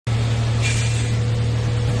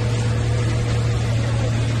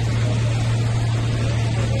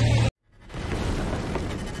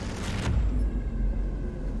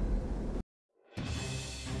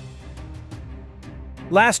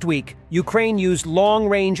Last week, Ukraine used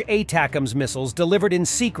long-range Atacms missiles delivered in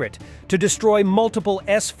secret to destroy multiple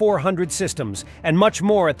S-400 systems and much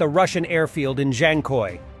more at the Russian airfield in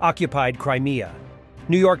Zhankoy, occupied Crimea.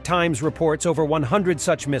 New York Times reports over 100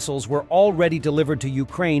 such missiles were already delivered to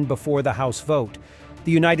Ukraine before the House vote.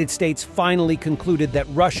 The United States finally concluded that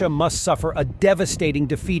Russia must suffer a devastating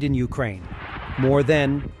defeat in Ukraine. More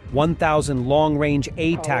than 1,000 long-range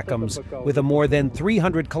Atacms with a more than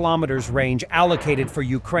 300 kilometers range allocated for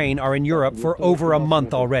Ukraine are in Europe for over a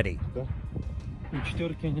month already.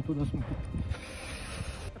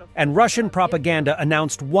 And Russian propaganda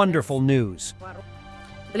announced wonderful news.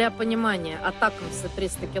 Для понимания, Атакмсы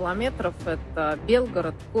 300 километров – это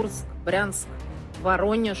Белгород, Курск, Брянск,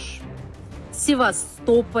 Воронеж,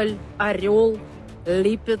 Севастополь, Орел,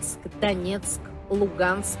 Липецк, Донецк,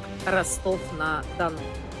 Луганск, Ростов-на-Дону.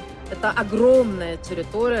 Это огромная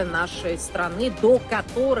территория нашей страны, до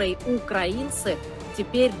которой украинцы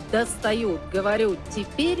теперь достают. Говорю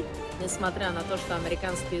 «теперь», несмотря на то, что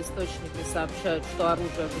американские источники сообщают, что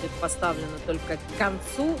оружие будет поставлено только к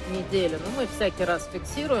концу недели, но мы всякий раз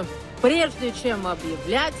фиксируем, прежде чем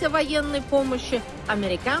объявлять о военной помощи,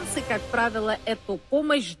 американцы, как правило, эту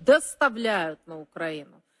помощь доставляют на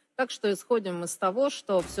Украину. Так что исходим мы с того,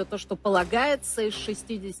 что все то, что полагается из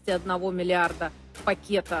 61 миллиарда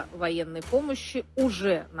пакета военной помощи,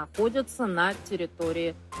 уже находится на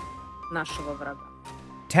территории нашего врага.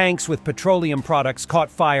 Tanks with petroleum products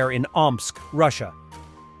caught fire in Omsk, Russia.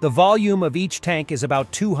 The volume of each tank is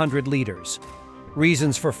about 200 liters.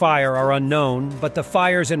 Reasons for fire are unknown, but the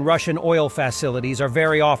fires in Russian oil facilities are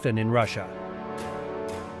very often in Russia.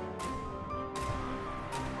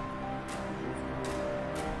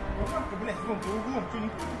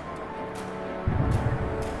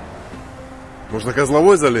 Можно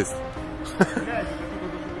козловой залезть?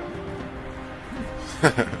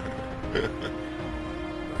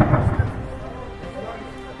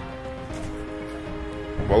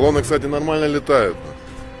 Баллоны, кстати, нормально летают.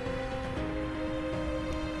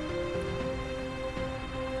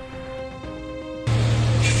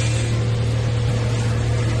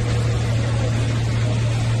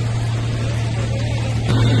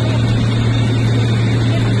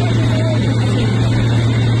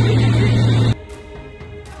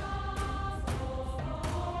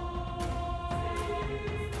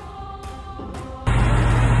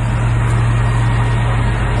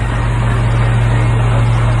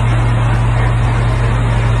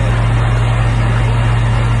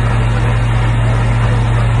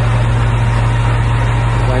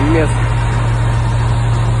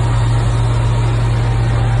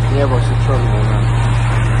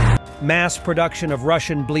 Mass production of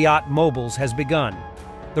Russian Blyat mobiles has begun.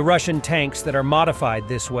 The Russian tanks that are modified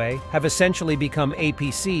this way have essentially become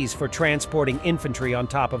APCs for transporting infantry on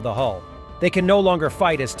top of the hull. They can no longer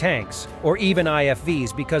fight as tanks, or even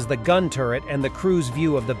IFVs, because the gun turret and the cruise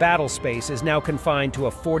view of the battle space is now confined to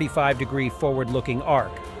a 45-degree forward-looking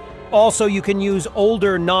arc. Also, you can use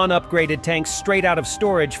older, non-upgraded tanks straight out of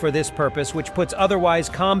storage for this purpose, which puts otherwise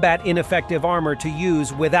combat-ineffective armor to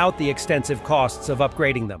use without the extensive costs of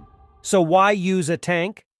upgrading them. So why use a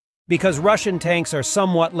tank? Because Russian tanks are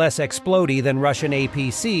somewhat less explodey than Russian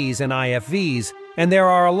APCs and IFVs, and there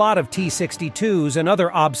are a lot of T-62s and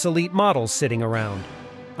other obsolete models sitting around.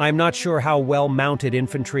 I'm not sure how well-mounted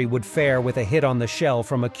infantry would fare with a hit on the shell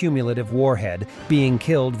from a cumulative warhead. Being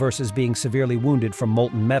killed versus being severely wounded from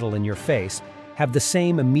molten metal in your face have the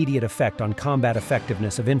same immediate effect on combat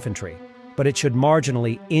effectiveness of infantry, but it should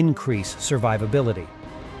marginally increase survivability.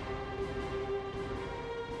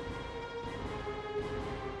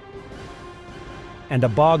 And a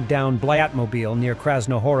bogged-down Blyatmobile near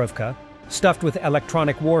Krasnohorovka, stuffed with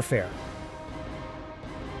electronic warfare.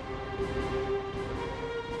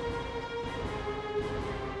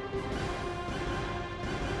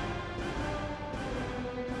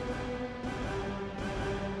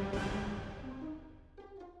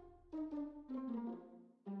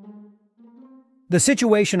 The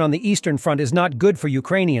situation on the Eastern Front is not good for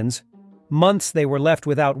Ukrainians. Months they were left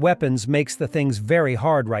without weapons makes the things very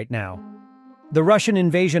hard right now. The Russian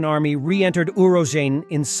invasion army re-entered Urozhain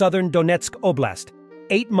in southern Donetsk Oblast,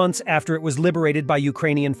 8 months after it was liberated by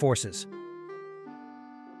Ukrainian forces.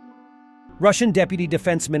 Russian Deputy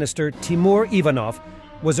Defense Minister Timur Ivanov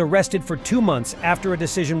was arrested for 2 months after a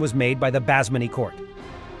decision was made by the Basmany court.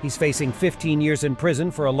 He's facing 15 years in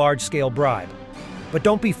prison for a large-scale bribe. But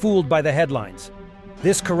don't be fooled by the headlines.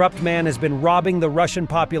 This corrupt man has been robbing the Russian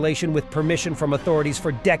population with permission from authorities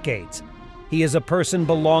for decades. He is a person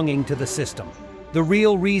belonging to the system. The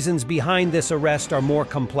real reasons behind this arrest are more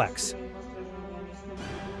complex.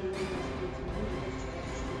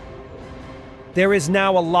 There is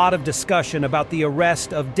now a lot of discussion about the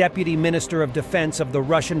arrest of Deputy Minister of Defense of the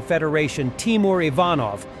Russian Federation, Timur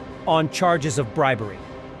Ivanov, on charges of bribery.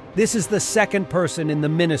 This is the second person in the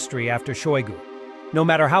ministry after Shoigu. No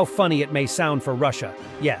matter how funny it may sound for Russia,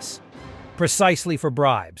 yes, precisely for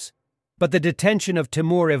bribes. But the detention of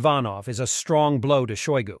Timur Ivanov is a strong blow to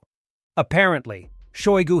Shoigu. Apparently,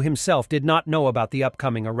 Shoigu himself did not know about the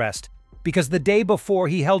upcoming arrest, because the day before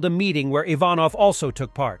he held a meeting where Ivanov also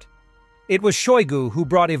took part. It was Shoigu who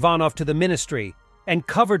brought Ivanov to the ministry and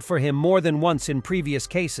covered for him more than once in previous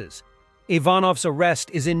cases. Ivanov's arrest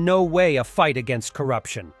is in no way a fight against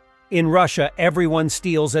corruption. In Russia, everyone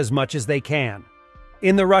steals as much as they can.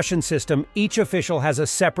 In the Russian system, each official has a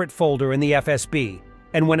separate folder in the FSB,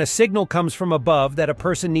 and when a signal comes from above that a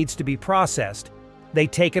person needs to be processed, they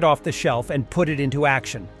take it off the shelf and put it into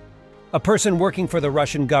action. A person working for the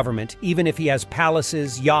Russian government, even if he has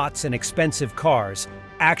palaces, yachts, and expensive cars,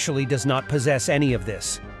 actually does not possess any of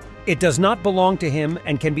this. It does not belong to him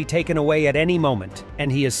and can be taken away at any moment,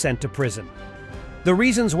 and he is sent to prison. The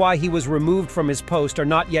reasons why he was removed from his post are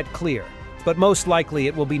not yet clear, but most likely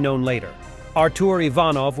it will be known later. Artur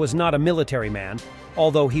Ivanov was not a military man,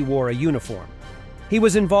 although he wore a uniform. He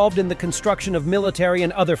was involved in the construction of military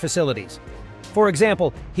and other facilities. For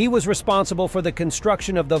example, he was responsible for the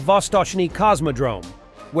construction of the Vostochny Cosmodrome,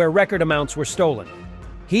 where record amounts were stolen.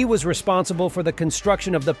 He was responsible for the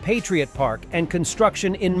construction of the Patriot Park and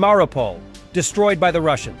construction in Mariupol, destroyed by the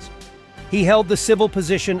Russians. He held the civil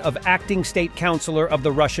position of acting state councilor of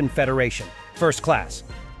the Russian Federation, first class.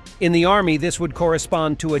 In the army, this would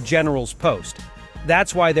correspond to a general's post.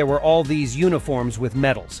 That's why there were all these uniforms with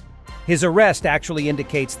medals. His arrest actually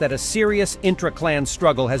indicates that a serious intra-clan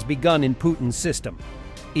struggle has begun in Putin's system.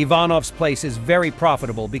 Ivanov's place is very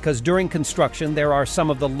profitable because during construction there are some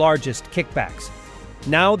of the largest kickbacks.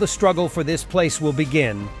 Now the struggle for this place will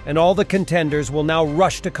begin, and all the contenders will now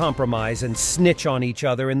rush to compromise and snitch on each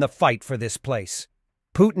other in the fight for this place.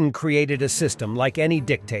 Putin created a system like any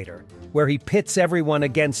dictator, where he pits everyone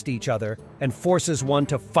against each other and forces one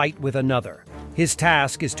to fight with another. His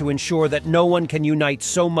task is to ensure that no one can unite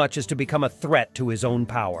so much as to become a threat to his own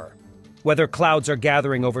power. Whether clouds are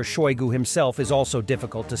gathering over Shoigu himself is also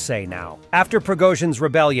difficult to say now. After Prigozhin's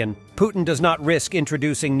rebellion, Putin does not risk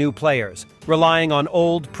introducing new players, relying on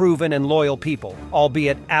old, proven, and loyal people,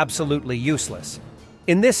 albeit absolutely useless.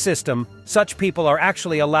 In this system, such people are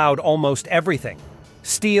actually allowed almost everything.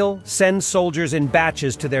 Steal, send soldiers in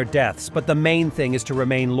batches to their deaths, but the main thing is to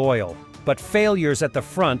remain loyal. But failures at the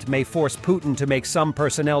front may force Putin to make some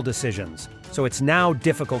personnel decisions, so it's now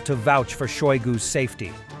difficult to vouch for Shoigu's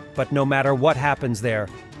safety. But no matter what happens there,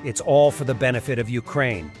 it's all for the benefit of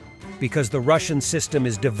Ukraine, because the Russian system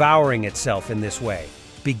is devouring itself in this way,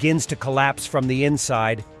 begins to collapse from the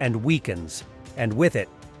inside and weakens, and with it,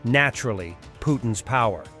 naturally, Putin's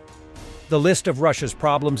power. The list of Russia's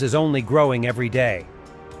problems is only growing every day.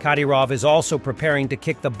 Kadyrov is also preparing to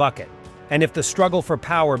kick the bucket, and if the struggle for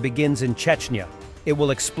power begins in Chechnya, it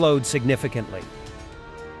will explode significantly.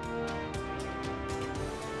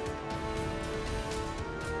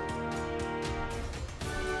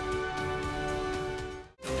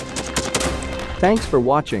 Thanks for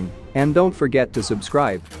watching, and don't forget to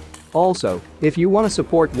subscribe. Also, if you want to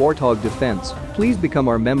support Warthog Defense, please become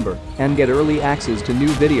our member and get early access to new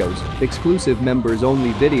videos, exclusive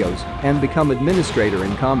members-only videos, and become administrator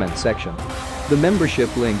in comment section. The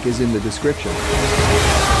membership link is in the description. Rescues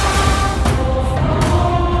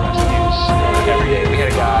every day. We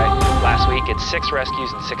had a guy last week at 6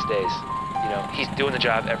 rescues in 6 days. You know, he's doing the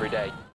job every day.